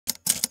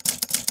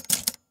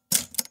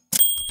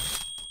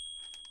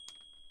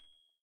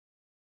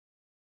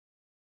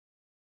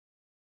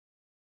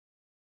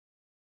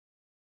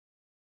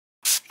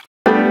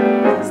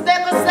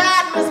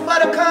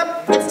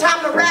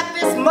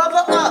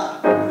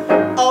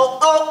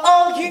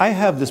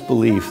have this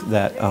belief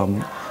that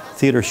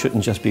theater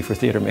shouldn't just be for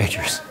theater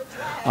majors.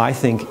 I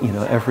think, you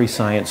know, every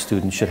science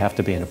student should have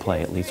to be in a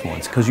play at least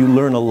once, because you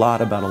learn a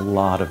lot about a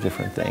lot of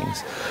different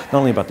things. Not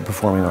only about the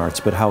performing arts,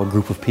 but how a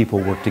group of people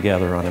work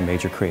together on a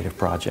major creative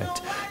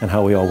project, and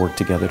how we all work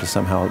together to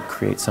somehow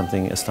create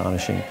something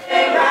astonishing.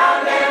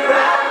 Round and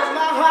round,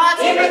 my heart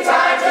keeping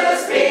time to the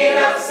speed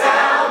of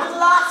sound.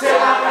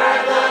 Till I've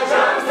heard the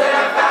drums that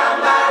I found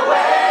my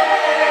way.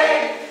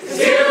 'Cause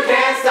you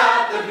can't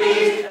stop the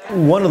beat.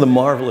 One of the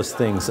marvelous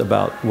things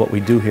about what we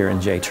do here in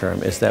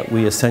J-term is that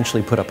we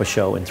essentially put up a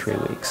show in 3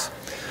 weeks.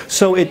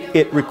 So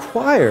it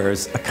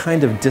requires a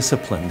kind of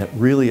discipline that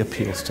really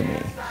appeals to me,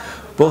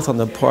 both on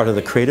the part of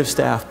the creative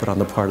staff, but on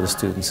the part of the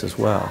students as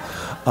well.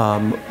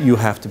 You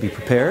have to be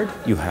prepared,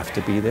 you have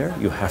to be there,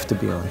 you have to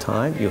be on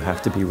time, you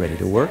have to be ready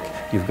to work,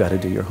 you've got to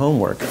do your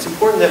homework. It's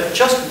important that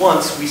just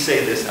once we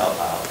say this out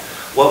loud,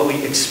 what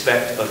we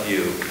expect of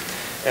you,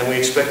 and we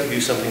expect of you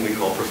something we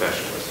call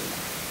professionalism.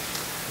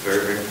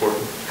 Very, very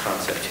important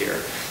concept here.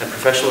 And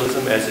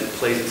professionalism, as it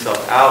plays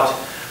itself out,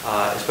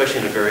 especially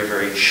in a very,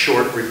 very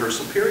short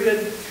rehearsal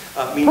period,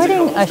 means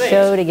putting a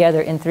show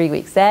together in 3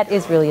 weeks, that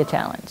is really a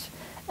challenge.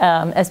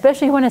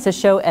 Especially when it's a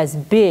show as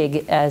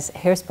big as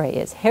Hairspray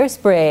is.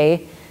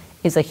 Hairspray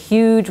is a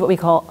huge, what we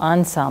call,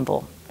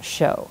 ensemble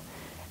show.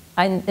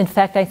 In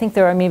fact, I think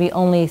there are maybe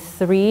only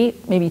 3,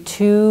 maybe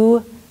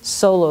 2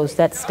 solos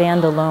that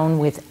stand alone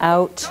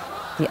without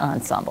the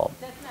ensemble.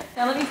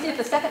 Now let me see if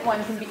the second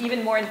one can be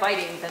even more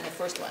inviting than the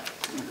first one.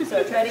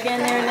 So try it again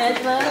there,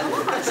 Nejla.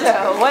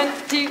 So 1,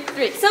 2,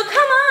 3. So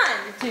come on!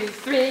 2,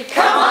 3.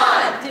 Come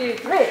on! 2,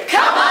 3.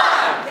 Come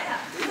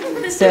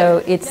on!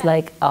 So it's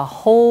like a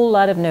whole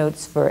lot of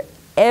notes for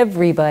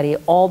everybody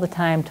all the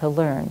time to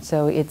learn.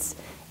 So it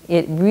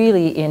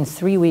really in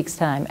 3 weeks'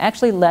 time,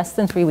 actually less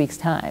than 3 weeks'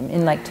 time,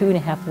 in like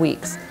 2.5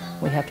 weeks,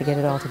 we have to get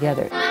it all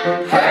together.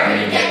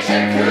 Hurry, get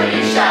your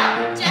cootie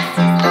shot. Just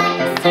as like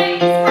a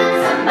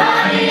circus,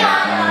 somebody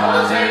oughta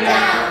hold her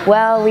down.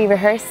 Well, we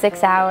rehearse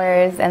 6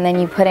 hours and then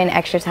you put in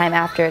extra time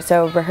after.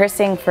 So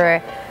rehearsing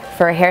for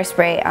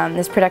Hairspray,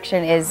 this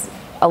production is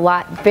a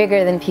lot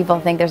bigger than people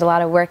think. There's a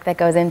lot of work that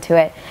goes into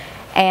it.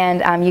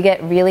 And you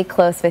get really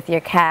close with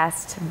your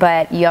cast,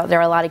 but there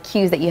are a lot of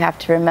cues that you have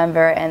to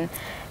remember and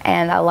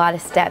a lot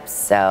of steps.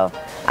 So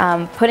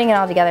putting it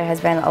all together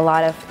has been a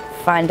lot of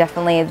fun.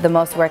 Definitely the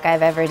most work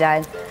I've ever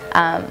done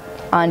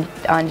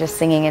on just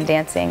singing and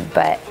dancing,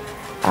 but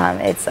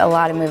it's a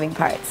lot of moving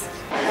parts.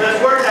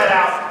 Let's work that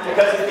out,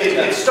 because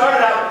it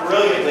started out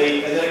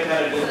brilliantly and then it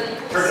kind of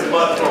just turned to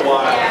mud for a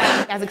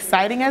while. As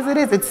exciting as it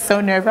is, it's so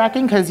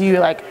nerve-wracking because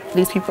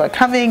these people are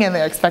coming and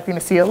they're expecting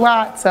to see a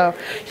lot. So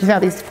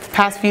these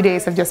past few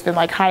days have just been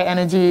like high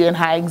energy and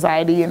high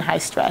anxiety and high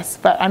stress.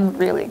 But I'm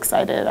really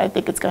excited. I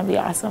think it's going to be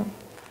awesome.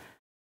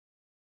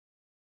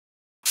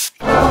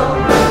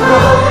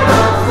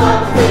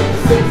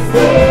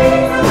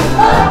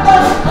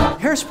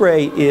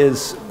 Hairspray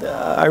is,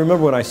 I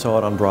remember when I saw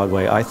it on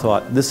Broadway, I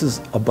thought this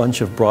is a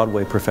bunch of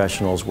Broadway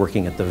professionals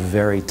working at the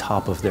very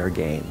top of their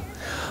game.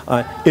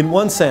 In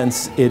one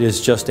sense, it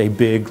is just a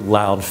big,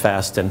 loud,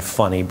 fast, and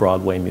funny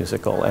Broadway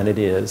musical, and it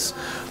is.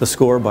 The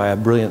score by a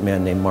brilliant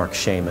man named Mark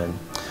Shaman.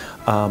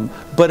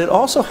 But it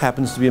also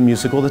happens to be a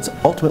musical that's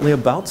ultimately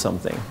about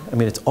something. I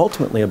mean, it's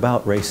ultimately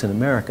about race in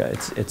America.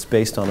 It's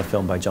based on a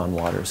film by John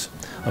Waters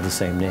of the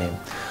same name.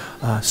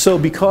 So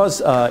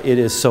because it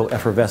is so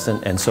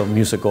effervescent and so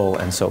musical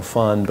and so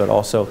fun, but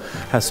also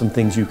has some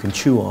things you can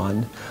chew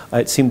on,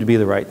 it seemed to be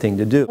the right thing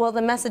to do. Well,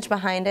 the message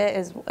behind it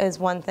is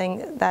one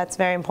thing that's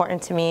very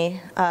important to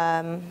me.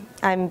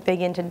 I'm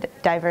big into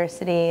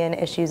diversity and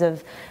issues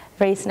of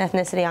race and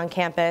ethnicity on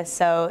campus,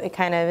 so it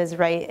kind of is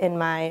right in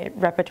my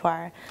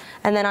repertoire.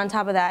 And then on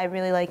top of that, I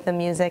really like the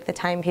music, the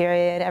time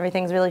period.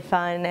 Everything's really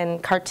fun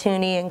and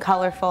cartoony and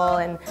colorful,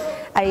 and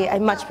I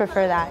much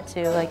prefer that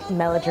to like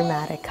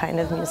melodramatic kind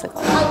of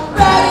musical. I'm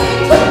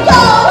ready to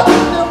go.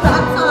 The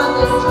rocks on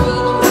the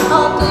street,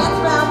 I'll dance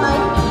around my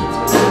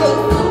feet. They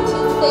seem to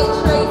say,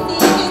 Tracy,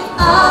 it's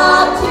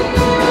up to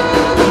you.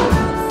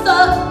 So,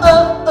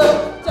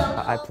 don't.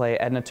 I play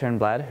Edna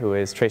Turnblad, who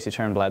is Tracy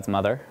Turnblad's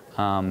mother.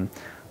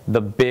 The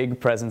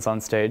big presence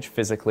on stage,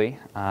 physically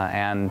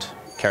and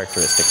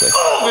characteristically.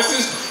 Oh, this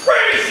is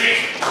crazy!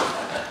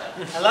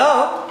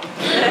 Hello?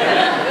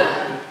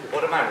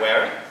 What am I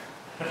wearing?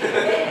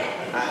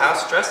 A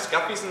house-dressed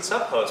guppies and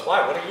sub-hose.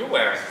 Why? What are you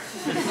wearing?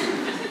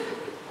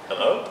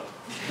 Hello?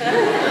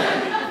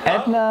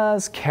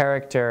 Edna's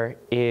character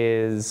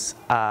is,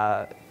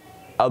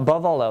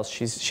 above all else,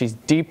 she's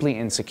deeply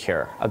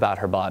insecure about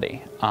her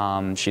body.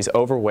 She's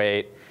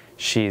overweight.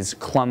 She's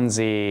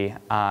clumsy,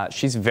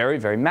 she's very,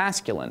 very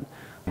masculine.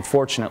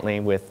 Unfortunately,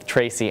 with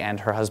Tracy and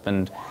her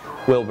husband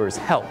Wilbur's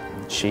help,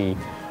 she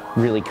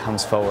really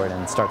comes forward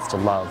and starts to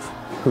love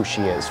who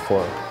she is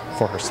for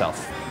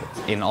herself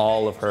in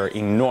all of her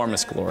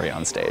enormous glory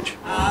on stage.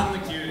 I'm the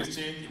cutest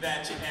chickie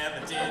that you ever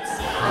did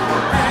see.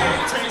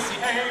 Hey Tracy,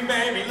 hey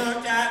baby,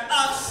 look at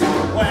us.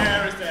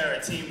 Where is there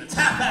a team that's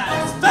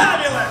half-assed?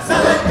 Fabulous! So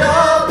let's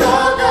go,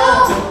 go, go!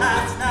 To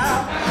pass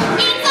now.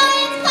 It's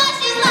science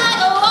clashes like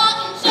a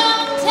walking show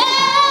and tell.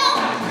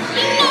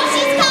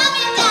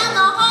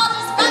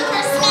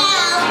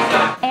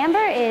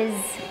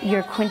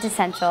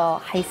 quintessential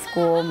high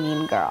school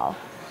mean girl.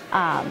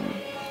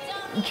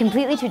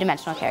 Completely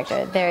two-dimensional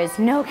character. There is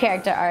no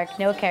character arc,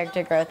 no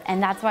character growth,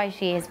 and that's why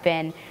she has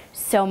been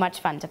so much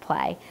fun to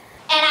play.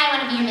 And I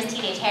want to be your Miss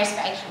Teenage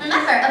Hairspray.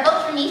 Remember, a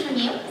vote for me from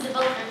you is a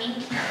vote for me.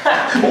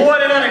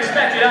 What an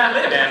unexpected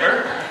ad-lib,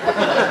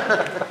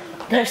 Amber.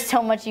 There's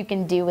so much you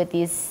can do with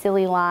these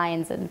silly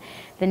lines and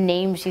the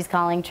names she's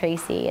calling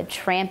Tracy. A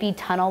trampy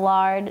tunnel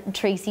lard,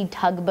 Tracy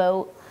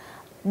tugboat.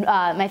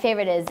 My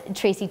favorite is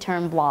Tracy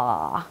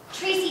Turnblaw.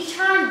 Tracy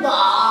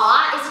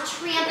Turnblaw is a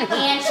tramp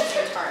and she's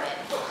retarded.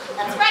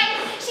 That's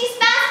right, she's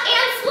fast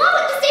and slow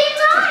at the same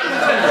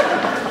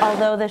time.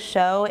 Although the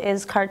show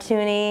is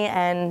cartoony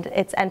and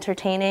it's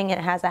entertaining, it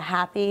has a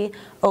happy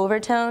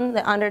overtone,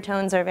 the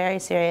undertones are very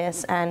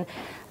serious, and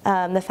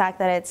the fact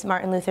that it's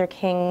Martin Luther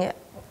King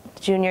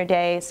Jr.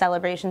 Day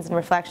celebrations and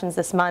reflections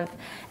this month,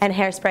 and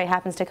Hairspray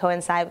happens to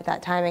coincide with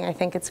that timing. I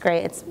think it's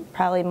great. It's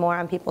probably more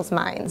on people's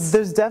minds.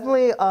 There's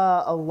definitely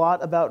a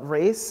lot about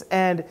race,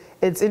 and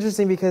it's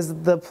interesting because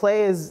the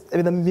play is, I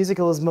mean, the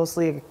musical is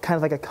mostly kind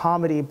of like a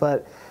comedy,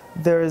 but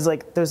there's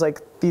like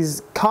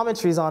these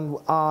commentaries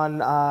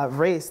on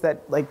race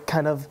that like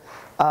kind of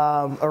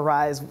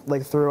arise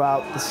like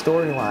throughout the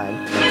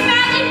storyline.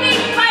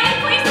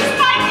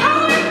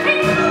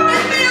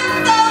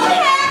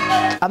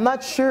 I'm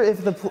not sure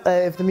if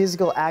the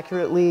musical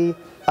accurately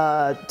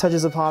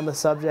touches upon the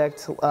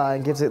subject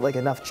and gives it like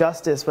enough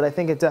justice, but I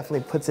think it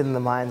definitely puts it in the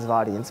minds of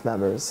audience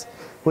members,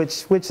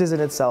 which is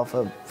in itself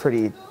a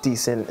pretty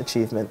decent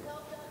achievement.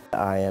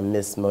 I am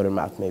Miss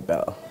Motormouth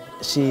Maybell.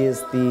 She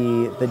is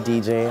the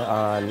DJ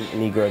on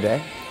Negro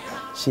Day.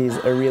 She's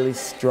a really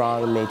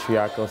strong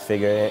matriarchal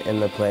figure in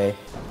the play.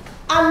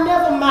 I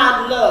never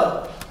mind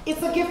love.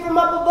 It's a gift from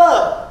up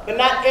above, but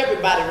not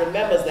everybody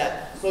remembers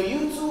that. So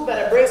you two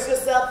better brace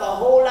yourself. A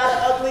whole lot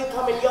of ugly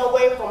coming your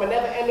way from a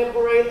never-ending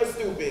parade of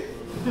stupid.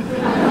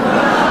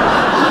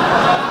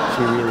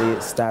 She really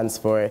stands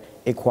for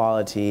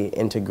equality,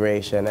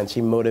 integration, and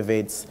she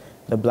motivates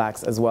the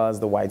blacks as well as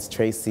the whites,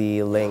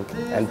 Tracy, Link,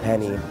 and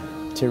Penny,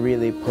 to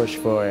really push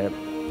for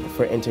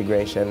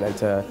integration and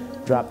to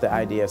drop the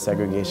idea of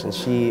segregation.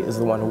 She is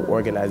the one who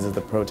organizes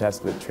the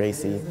protest with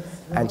Tracy,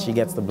 and she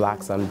gets the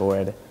blacks on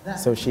board.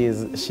 So she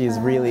is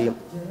really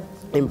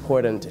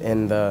important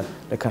in the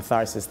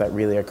catharsis that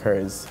really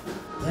occurs.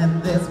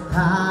 And there's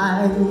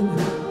pride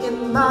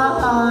in my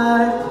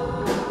heart,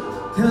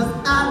 'cause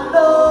I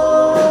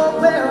know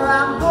where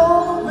I'm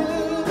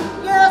going.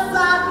 Yes,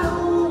 I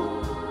do.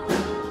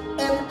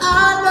 And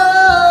I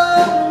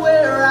know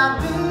where I've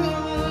been.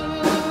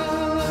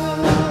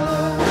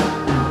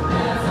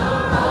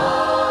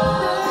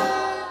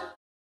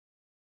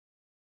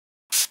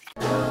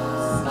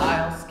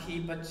 Styles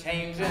keep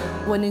a-changing.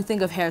 When you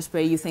think of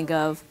Hairspray, you think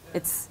of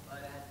it's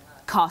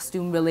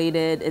costume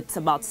related, it's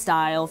about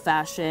style,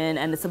 fashion,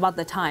 and it's about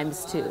the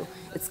times too.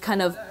 It's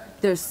kind of,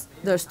 there's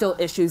still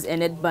issues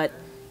in it, but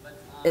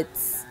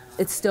it's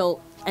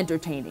still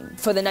entertaining.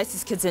 For the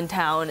nicest kids in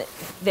town,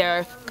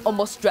 they're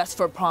almost dressed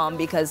for prom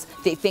because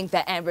they think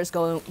that Amber's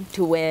going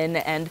to win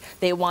and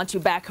they want to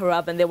back her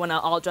up and they want to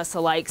all dress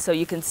alike, so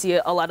you can see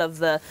a lot of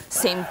the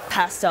same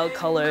pastel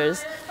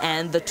colors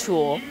and the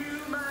tulle,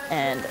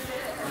 and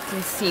you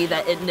can see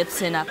that it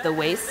nips in at the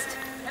waist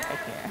right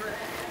here.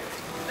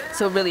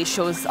 So it really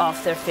shows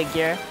off their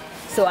figure.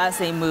 So as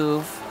they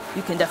move,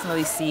 you can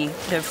definitely see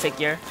their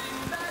figure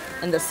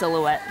in the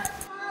silhouette.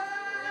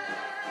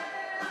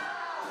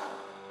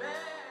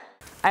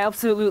 I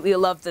absolutely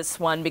love this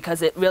one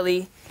because it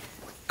really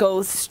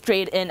goes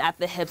straight in at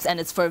the hips, and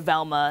it's for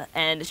Velma,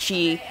 and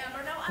she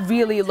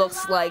really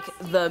looks like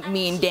the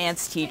mean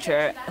dance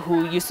teacher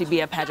who used to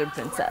be a pageant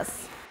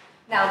princess.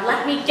 Now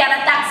let me get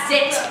it, that's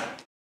it!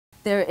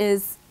 There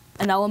is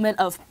an element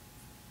of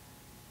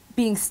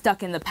being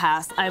stuck in the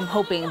past. I'm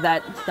hoping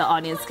that the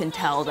audience can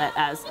tell that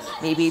as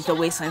maybe the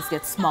waistlines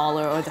get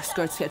smaller or the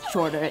skirts get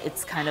shorter,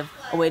 it's kind of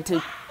a way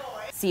to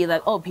see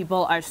that, oh,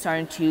 people are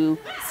starting to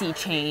see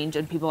change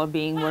and people are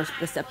being more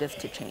receptive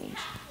to change.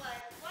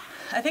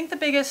 I think the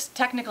biggest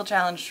technical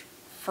challenge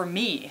for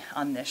me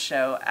on this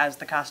show as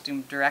the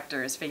costume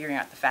director is figuring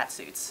out the fat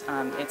suits.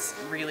 It's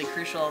really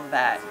crucial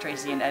that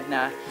Tracy and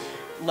Edna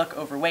look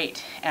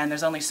overweight, and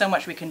there's only so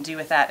much we can do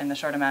with that in the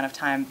short amount of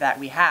time that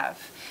we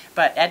have.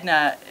 But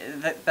Edna,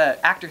 the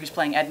actor who's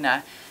playing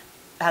Edna,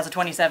 has a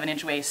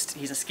 27-inch waist.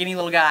 He's a skinny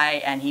little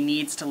guy and he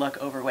needs to look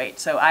overweight.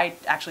 So I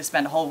actually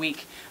spend a whole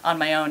week on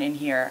my own in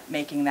here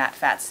making that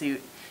fat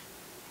suit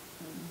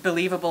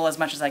believable as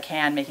much as I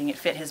can, making it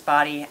fit his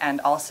body,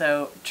 and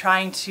also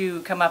trying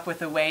to come up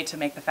with a way to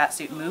make the fat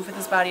suit move with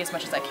his body as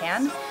much as I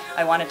can.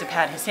 I wanted to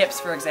pad his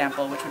hips, for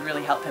example, which would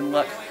really help him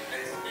look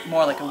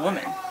more like a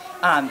woman.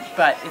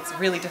 But it's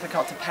really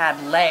difficult to pad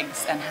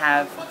legs and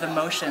have the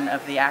motion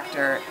of the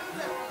actor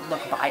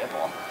look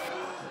viable.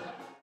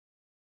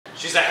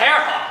 She's a hair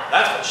hopper,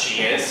 that's what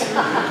she is.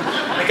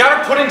 They got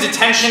her put in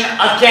detention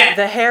again.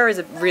 The hair is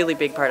a really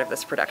big part of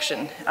this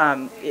production.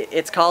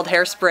 It's called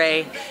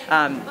Hairspray.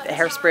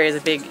 Hairspray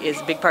is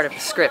a big part of the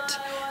script.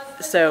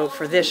 So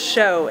for this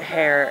show,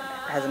 hair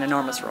has an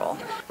enormous role.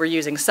 We're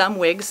using some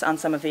wigs on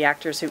some of the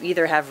actors who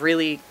either have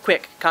really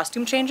quick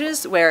costume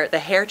changes where the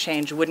hair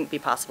change wouldn't be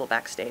possible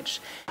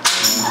backstage.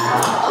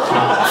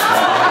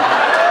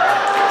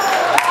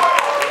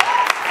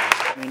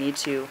 We need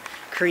to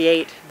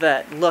create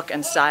the look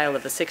and style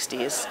of the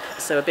 60s.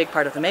 So a big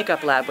part of the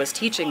makeup lab was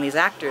teaching these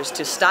actors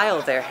to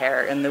style their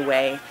hair in the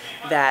way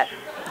that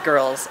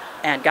girls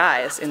and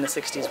guys in the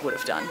 60s would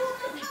have done.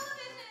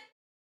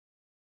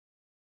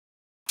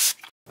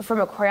 From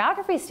a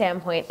choreography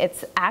standpoint,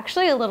 it's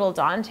actually a little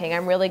daunting.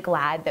 I'm really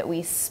glad that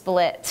we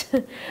split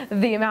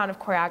the amount of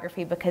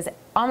choreography because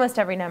almost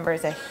every number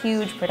is a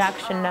huge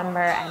production number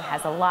and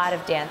has a lot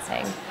of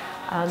dancing.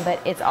 But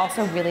it's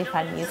also really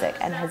fun music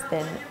and has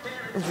been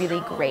really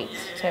great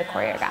to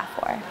choreograph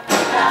for. And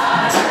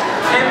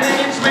then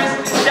you twist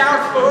and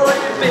shout for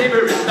your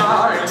favorite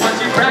star. And once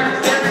you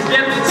practice every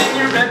step that's in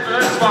your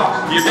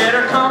repertoire, you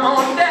better come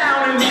on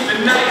down and meet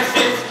the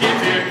nicest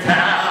kids in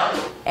town.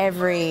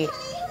 Every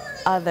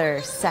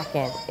other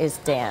second is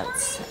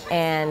dance,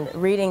 and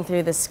reading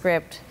through the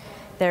script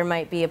there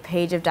might be a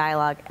page of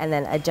dialogue and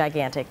then a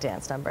gigantic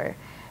dance number,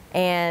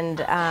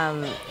 and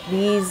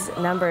these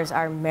numbers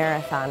are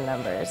marathon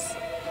numbers.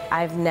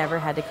 I've never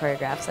had to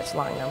choreograph such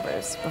long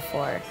numbers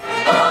before.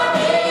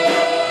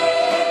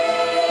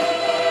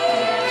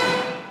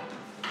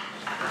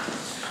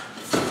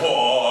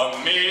 For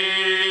me.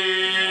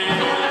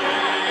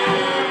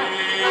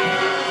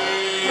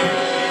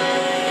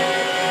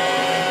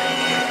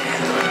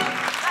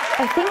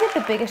 I think that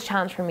the biggest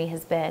challenge for me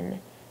has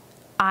been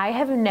I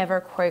have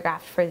never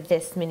choreographed for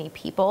this many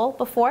people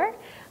before,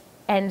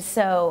 and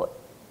so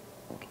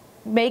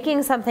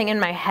making something in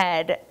my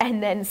head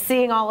and then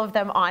seeing all of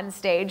them on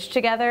stage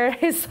together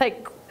is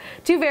like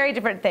two very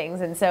different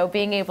things, and so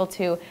being able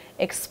to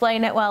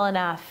explain it well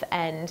enough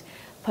and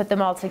put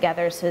them all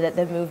together so that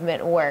the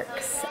movement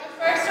works.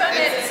 First one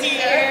is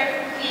here,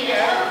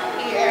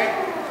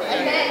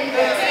 and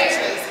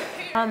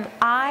then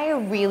I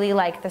really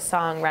like the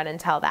song Run and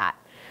Tell That,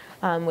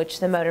 which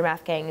the Motor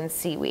Mouth Gang and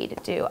Seaweed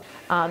do.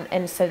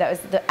 And so that was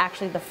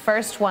actually the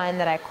first one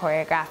that I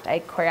choreographed. I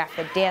choreographed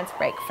the dance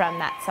break from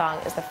that song.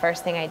 It was the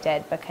first thing I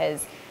did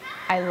because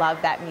I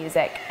love that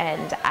music,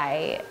 and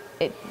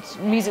it's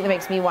music that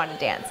makes me want to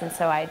dance. And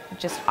so I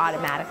just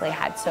automatically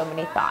had so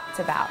many thoughts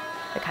about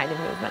the kind of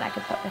movement I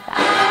could put with that.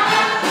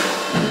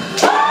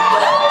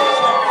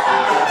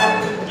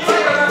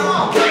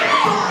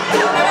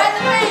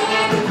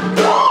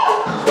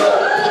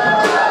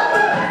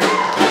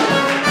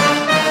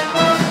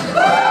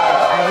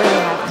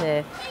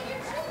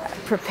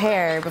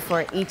 Prepare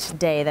before each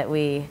day that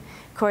we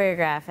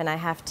choreograph, and I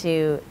have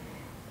to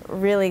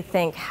really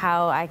think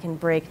how I can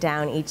break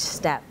down each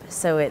step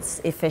so it's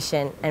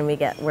efficient and we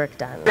get work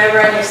done.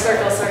 Remember on your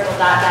circle, circle,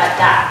 dot, dot,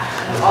 dot.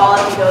 You all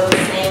have to go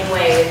the same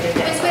way with your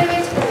dance. Wait.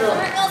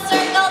 Circle,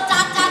 circle,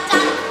 dot, dot,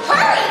 dot.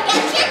 Hurry,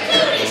 get your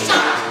booty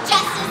shot.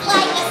 Just as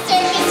like a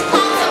circus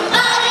clown,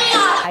 somebody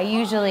ought. I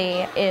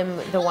usually am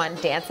the one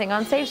dancing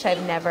on stage, so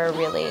I've never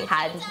really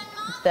had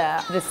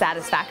the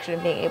satisfaction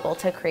of being able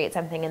to create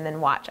something and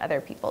then watch other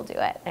people do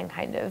it and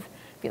kind of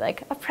be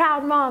like a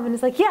proud mom, and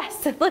it's like,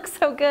 yes, it looks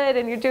so good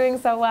and you're doing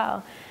so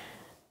well.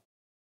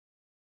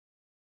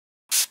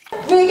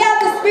 we got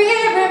the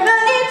spirit,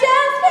 money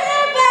just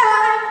came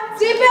by.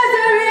 Deep as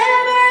a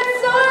river, it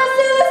soars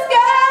to the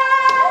sky.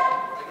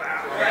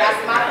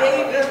 That's my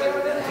baby.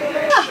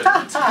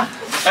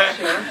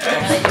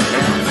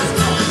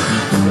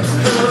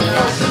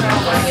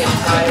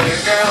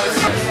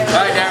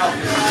 Bye, Daryl.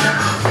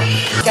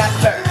 Got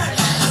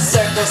first.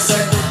 Circle,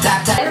 circle,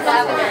 dot, dot.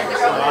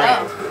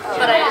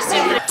 But I just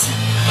didn't.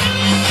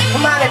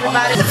 Come on,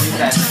 everybody.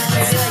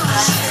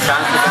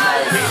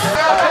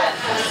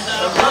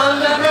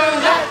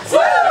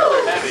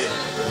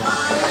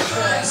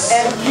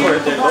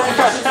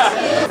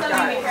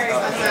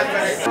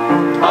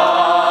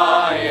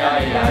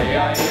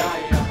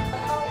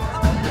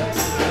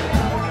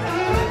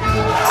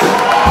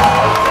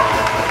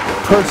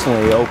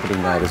 Personally,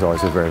 opening night is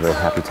always a very, very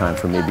happy time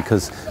for me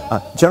because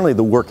generally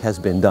the work has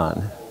been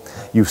done.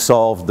 You've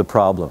solved the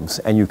problems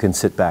and you can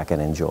sit back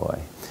and enjoy.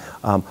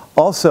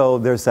 Also,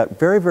 there's that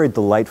very, very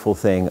delightful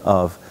thing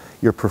of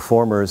your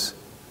performers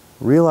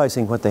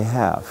realizing what they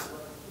have.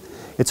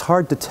 It's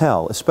hard to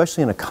tell,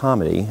 especially in a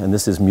comedy, and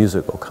this is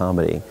musical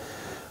comedy.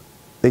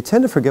 They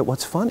tend to forget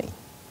what's funny.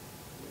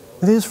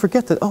 They just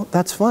forget that, oh,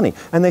 that's funny.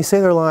 And they say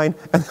their line,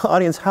 and the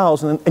audience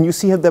howls, and you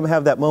see them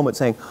have that moment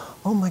saying,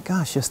 oh my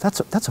gosh, yes, that's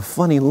a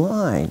funny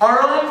line.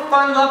 Our own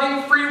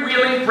fun-loving,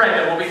 freewheeling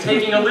Brenda will be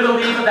taking a little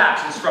leave of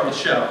absence from the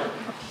show.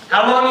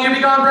 How long will you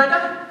be gone,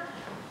 Brenda?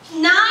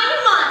 9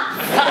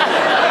 months.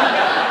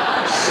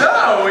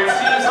 So, it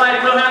seems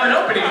like we'll have an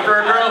opening for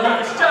a girl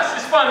who's just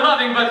as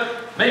fun-loving,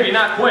 but maybe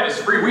not quite as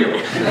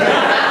freewheeling.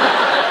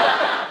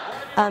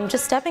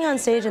 Just stepping on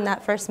stage in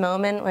that first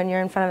moment when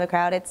you're in front of the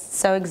crowd, it's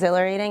so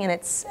exhilarating,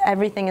 and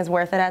everything is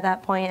worth it at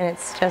that point, and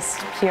it's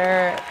just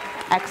pure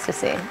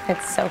ecstasy.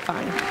 It's so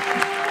fun.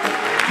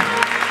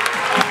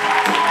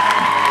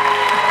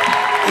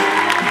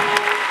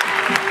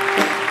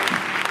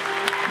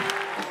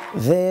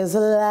 There's a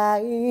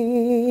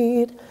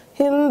light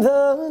in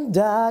the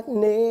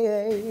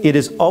darkness. It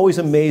is always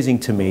amazing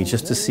to me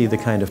just to see the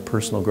kind of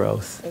personal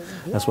growth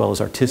as well as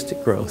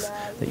artistic growth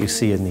that you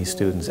see in these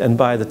students. And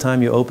by the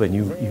time you open,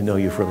 you know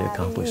you've really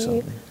accomplished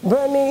something.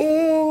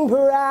 Burning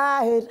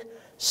bright,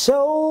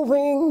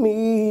 showing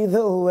me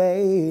the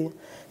way,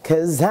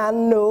 'cause I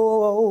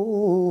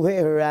know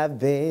where I've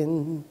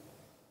been.